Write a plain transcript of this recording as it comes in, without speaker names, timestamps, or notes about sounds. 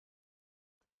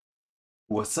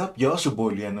What's up, y'all? It's your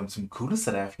boy Leon. I'm some coolest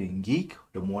South African geek.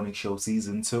 The morning show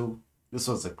season 2. This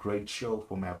was a great show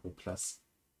from Apple Plus.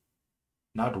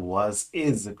 Not was,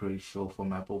 is a great show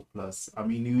from Apple Plus. I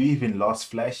mean, you even lost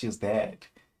Flash's dad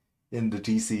in the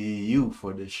TCEU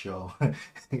for this show.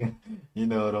 You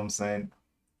know what I'm saying?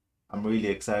 I'm really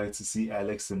excited to see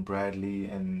Alex and Bradley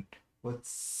and what's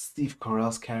Steve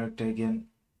Carell's character again?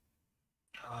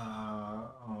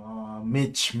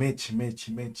 Mitch.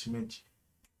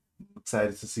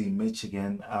 Excited to see Mitch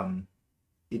again.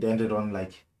 It ended on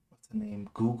like what's her name?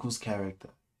 Google's character,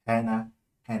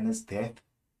 Hannah's death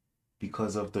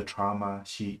because of the trauma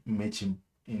Mitch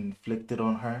inflicted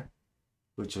on her,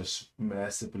 which was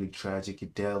massively tragic.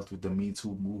 It dealt with the Me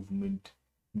Too movement,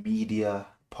 media,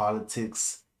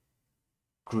 politics.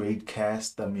 Great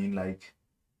cast. I mean, like,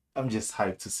 I'm just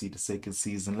hyped to see the second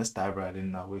season. Let's dive right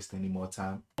in, not waste any more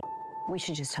time. We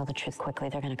should just tell the truth quickly.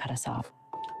 They're going to cut us off.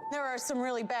 There are some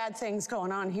really bad things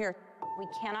going on here. We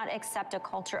cannot accept a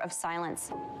culture of silence.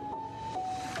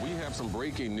 We have some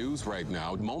breaking news right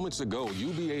now. Moments ago,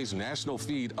 UBA's national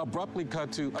feed abruptly cut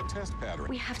to a test pattern.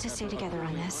 We have to stay together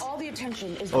on this. All the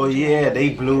attention is... Oh yeah,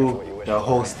 they blew the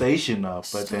whole station up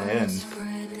at the end.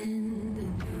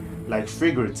 Like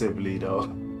figuratively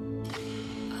though.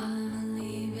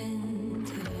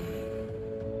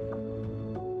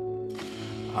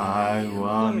 I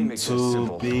want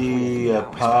to be a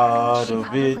part of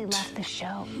Probably it. left the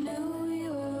show.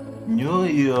 New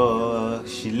York.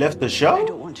 She left the I show?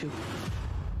 don't want to.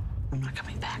 I'm not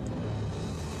coming back.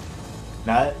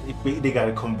 Now they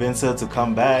gotta convince her to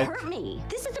come back. Hurt me.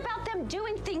 This is about them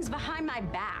doing things behind my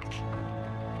back.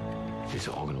 It's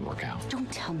all gonna work out.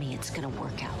 Don't tell me it's gonna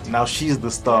work out. Now she's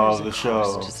the star of the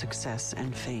show. To success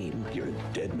and fame. You're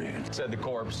a dead man. Said the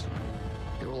corpse.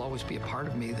 There will always be a part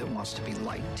of me that wants to be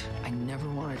liked. I never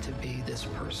wanted to be this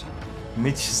person.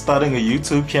 Mitch is starting a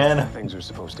YouTube channel. Things are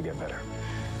supposed to get better.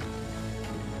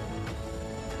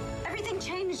 Everything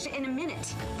changed in a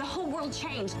minute. The whole world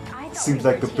changed. I thought Seems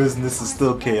like the business is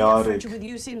still chaotic. With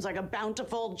you seems like a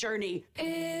bountiful journey.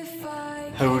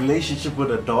 Her relationship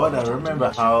with her daughter, I remember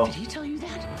how, Did he tell you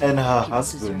that? and her People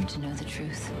deserve husband. to know the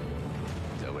truth.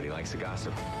 Nobody likes to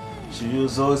gossip. She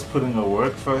was always putting her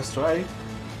work first, right?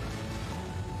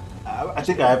 I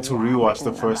think I have to rewatch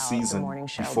the first season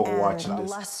before watching this.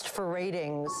 Lust for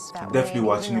ratings. I'm definitely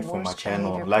watching it for my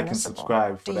channel. Like and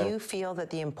subscribe for Do that. you feel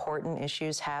that the important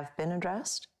issues have been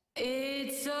addressed?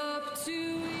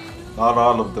 Not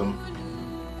all of them.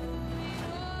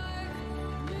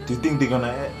 Do you think they're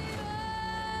gonna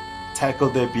tackle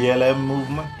the BLM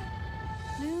movement?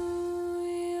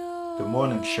 The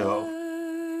morning show.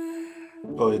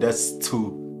 Oh, that's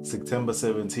too September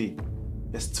 17th.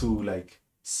 That's too like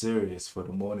serious for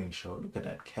the morning show. Look at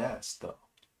that cast though.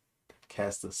 That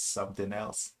cast is something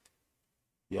else.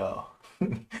 Yo.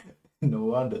 No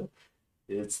wonder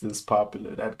it's this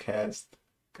popular. That cast.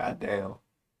 Goddamn.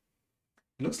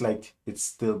 Looks like it's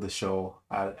still the show.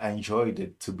 I enjoyed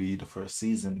it to be the first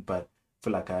season, but I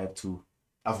feel like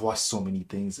I've watched so many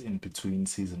things in between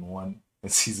season 1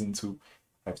 and season 2.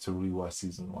 I have to rewatch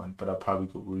season 1, but I probably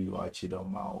could rewatch it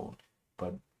on my own.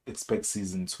 But expect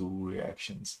season 2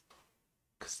 reactions,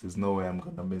 because there's no way I'm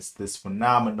gonna miss this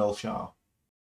phenomenal show.